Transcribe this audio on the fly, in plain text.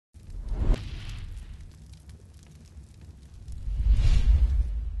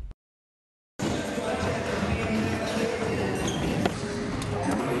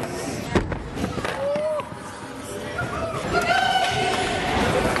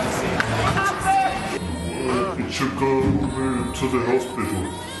should go to the hospital.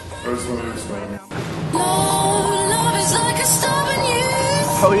 That's not it, man. Love is like a stubborn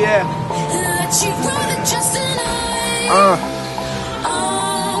youth. Oh yeah. That you brought it just tonight.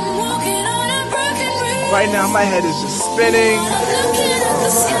 I'm walking on a broken roof. Right now my head is just spinning Looking at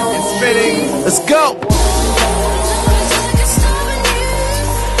the sky. and spinning. Let's go. Love is like a stubborn youth.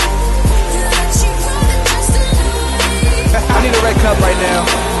 That you brought it just tonight. I need a red cup right now.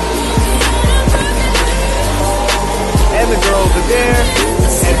 And the girls are there,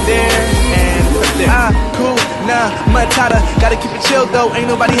 and there, and there. Cool, nah, matata. Gotta keep it chill though, ain't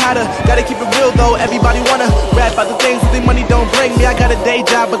nobody hotter. Gotta keep it real though, everybody wanna rap about the things that the money don't bring me. I got a day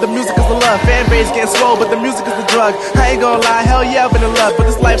job, but the music is the love. Fan base getting swole, but the music is the drug. I ain't gonna lie, hell yeah, I've been in love, but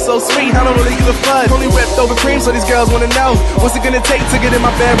this life's so sweet, I don't really give a fuck. Only whipped over cream, so these girls wanna know what's it gonna take to get in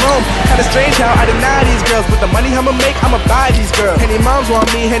my bedroom. Kinda strange how I deny these girls, but the money I'ma make, I'ma buy these girls. Any moms want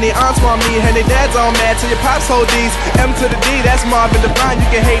me, any aunts want me, and their dads all mad, so your pops hold these. M to the D, that's Marvin Divine. You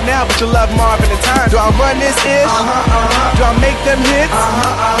can hate now, but you love Marvin in time. Do I run this ish? Do I make them hits?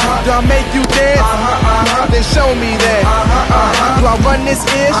 Do I make you dance? Then show me that. Do I run this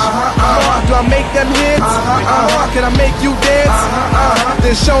ish? Do I make them hits? Can I make you dance?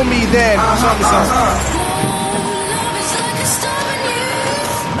 Then show me then. Show me something. Love is like a stubborn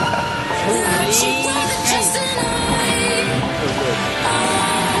youth. That you brought it just tonight.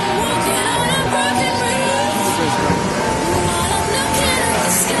 I'm walking on a broken roof. While I'm looking at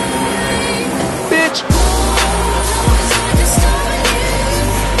the sky. Bitch. Love is like a stubborn youth.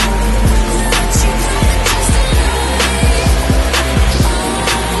 That you brought it just tonight. I'm walking on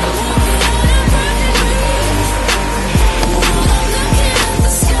a broken roof. While I'm looking at the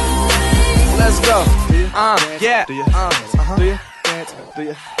sky. Let's go. Yeah. Do you dance? Do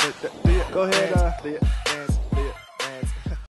you? Go ahead. Do you dance?